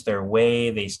their way.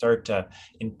 They start to,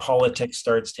 in politics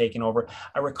starts taking over.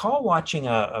 I recall watching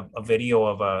a video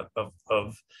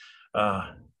of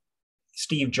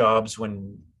Steve Jobs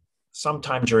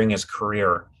sometime during his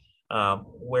career,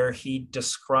 where he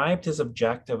described his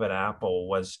objective at Apple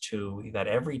was that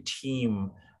every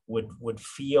team would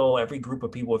feel, every group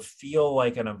of people would feel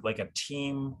like a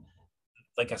team,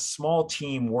 like a small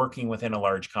team working within a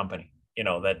large company.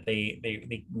 That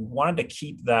they wanted to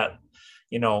keep that,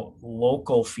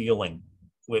 local feeling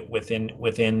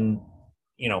within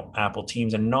Apple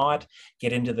teams, and not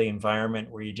get into the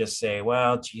environment where you just say,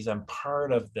 well, geez, I'm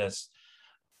part of this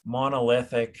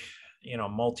monolithic,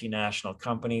 multinational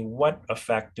company. What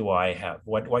effect do I have?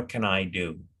 What can I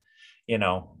do?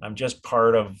 I'm just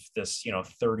part of this,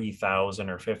 30,000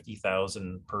 or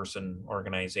 50,000 person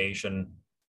organization.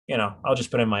 I'll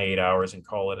just put in my 8 hours and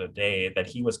call it a day. That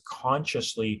he was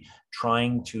consciously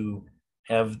trying to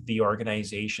have the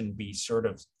organization be sort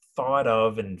of thought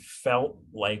of and felt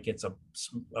like it's a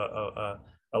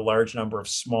large number of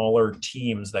smaller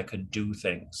teams that could do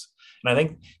things. And I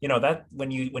think, that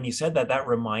when you said that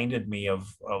reminded me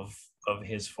of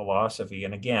his philosophy.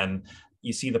 And again,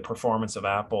 you see the performance of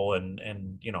Apple and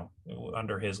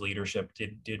under his leadership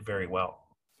did very well.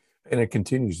 And it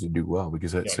continues to do well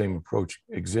because that same approach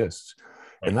exists.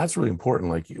 Right. And that's really important.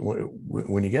 Like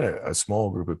when you get a small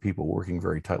group of people working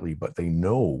very tightly, but they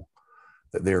know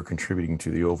that they are contributing to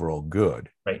the overall good.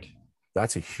 Right.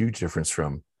 That's a huge difference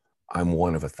from I'm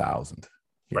one of 1,000.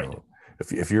 Right.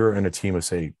 If you're in a team of,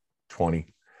 say,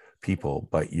 20 people,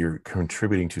 but you're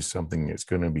contributing to something that's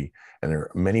going to be, and there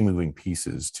are many moving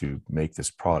pieces to make this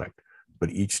product,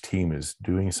 but each team is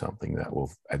doing something that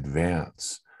will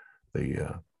advance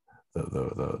the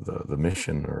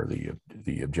mission or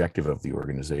the objective of the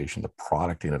organization, the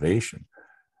product innovation.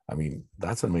 I mean,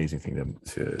 that's an amazing thing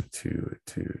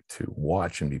to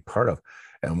watch and be part of.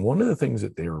 And one of the things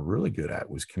that they were really good at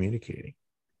was communicating.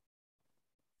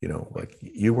 Like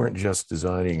you weren't just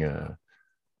designing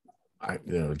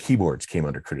keyboards came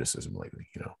under criticism lately.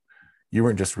 You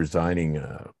weren't just designing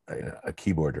a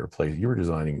keyboard to replace. You were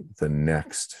designing the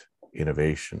next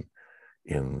innovation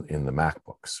in the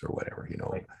MacBooks or whatever.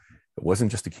 Right. It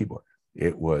wasn't just a keyboard.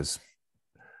 It was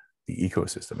the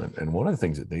ecosystem. And one of the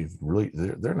things that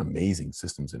they're an amazing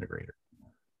systems integrator.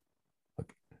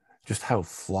 Like just how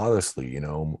flawlessly,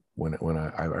 when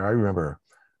I remember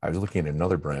I was looking at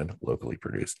another brand, locally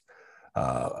produced,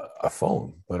 a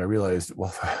phone, but I realized,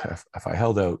 well, if I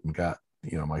held out and got,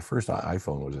 my first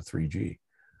iPhone was a 3G.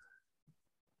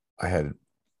 I had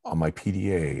on my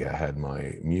PDA, I had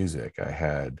my music, I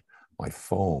had my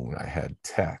phone, I had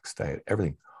text, I had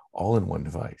everything all in one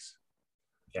device.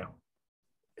 Yeah.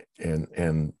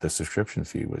 And the subscription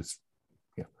fee was,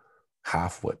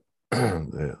 half what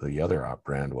the other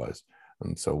brand was.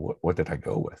 And so what did I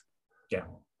go with? Yeah.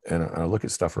 And I look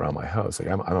at stuff around my house. Like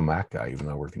I'm a Mac guy, even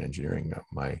though I work in engineering.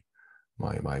 My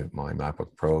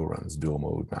MacBook Pro runs dual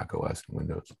mode Mac OS and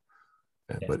Windows.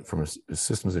 Yeah. But from a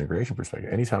systems integration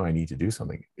perspective, anytime I need to do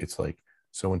something, it's like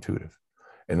so intuitive.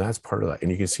 And that's part of that.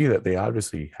 And you can see that they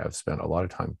obviously have spent a lot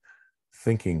of time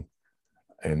thinking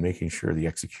and making sure the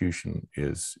execution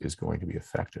is going to be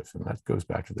effective. And that goes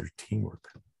back to their teamwork.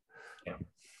 Yeah.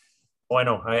 Oh, I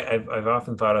know. I've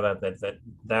often thought of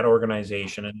that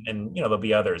organization, and there'll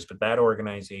be others, but that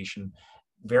organization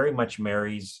very much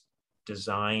marries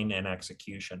design and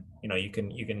execution. We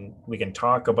can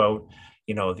talk about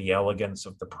the elegance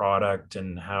of the product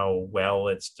and how well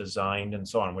it's designed and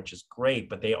so on, which is great,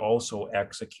 but they also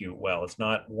execute well. It's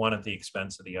not one at the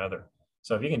expense of the other.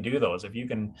 So if you can do those, if you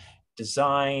can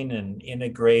design and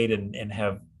integrate and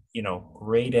have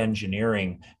great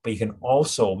engineering, but you can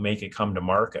also make it come to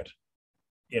market,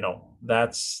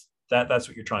 that's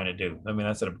what you're trying to do. I mean,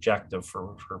 that's an objective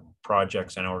for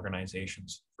projects and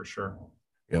organizations for sure.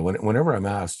 Yeah. Whenever I'm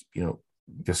asked,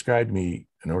 describe me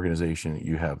an organization that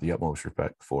you have the utmost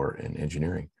respect for in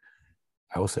engineering,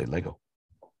 I will say Lego.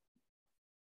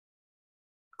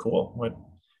 Cool.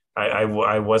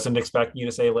 I wasn't expecting you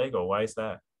to say Lego. Why is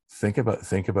that? Think about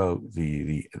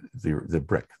the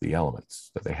brick, the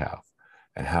elements that they have,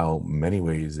 and how many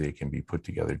ways they can be put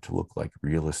together to look like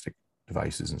realistic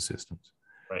devices and systems.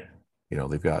 Right.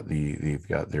 They've got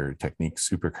their Technique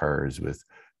supercars with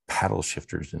paddle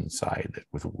shifters inside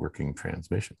with working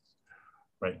transmissions.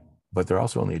 Right. But they're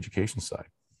also on the education side.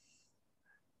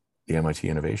 The MIT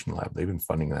Innovation Lab, they've been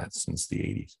funding that since the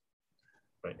 80s.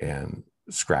 Right. And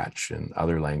Scratch and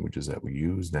other languages that we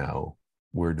use now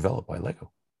were developed by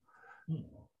Lego.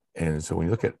 And so when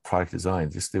you look at product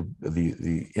design, just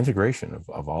the integration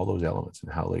of all those elements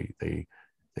and how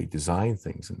they design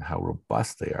things and how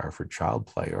robust they are for child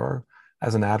play, or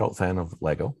as an adult fan of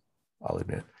Lego, I'll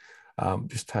admit,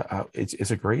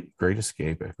 it's a great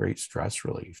escape, a great stress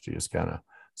relief to just kind of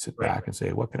sit back and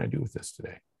say, what can I do with this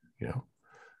today?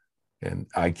 And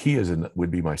IKEA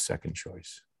would be my second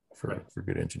choice for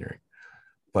good engineering.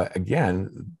 But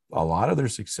again, a lot of their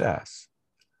success,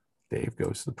 Dave,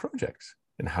 goes to the projects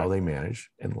and how they manage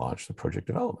and launch the product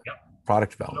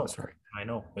development. Sorry. I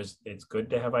know it's good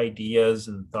to have ideas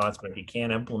and thoughts, but if you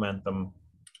can't implement them,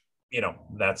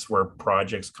 that's where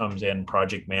projects comes in,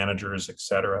 project managers,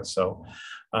 etc. So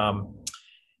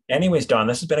anyways, Don,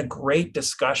 this has been a great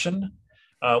discussion.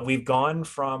 We've gone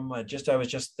from I was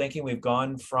just thinking, we've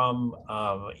gone from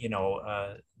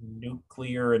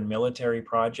nuclear and military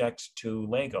projects to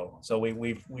Lego. So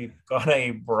we've got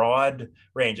a broad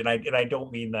range, and I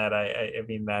don't mean that. I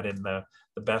mean that in the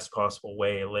best possible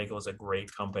way. Lego is a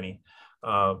great company,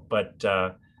 but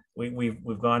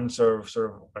we've gone sort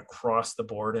of across the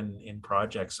board in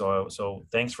projects. So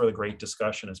thanks for the great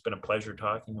discussion. It's been a pleasure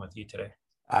talking with you today.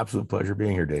 Absolute pleasure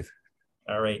being here, Dave.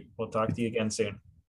 All right, we'll talk to you again soon.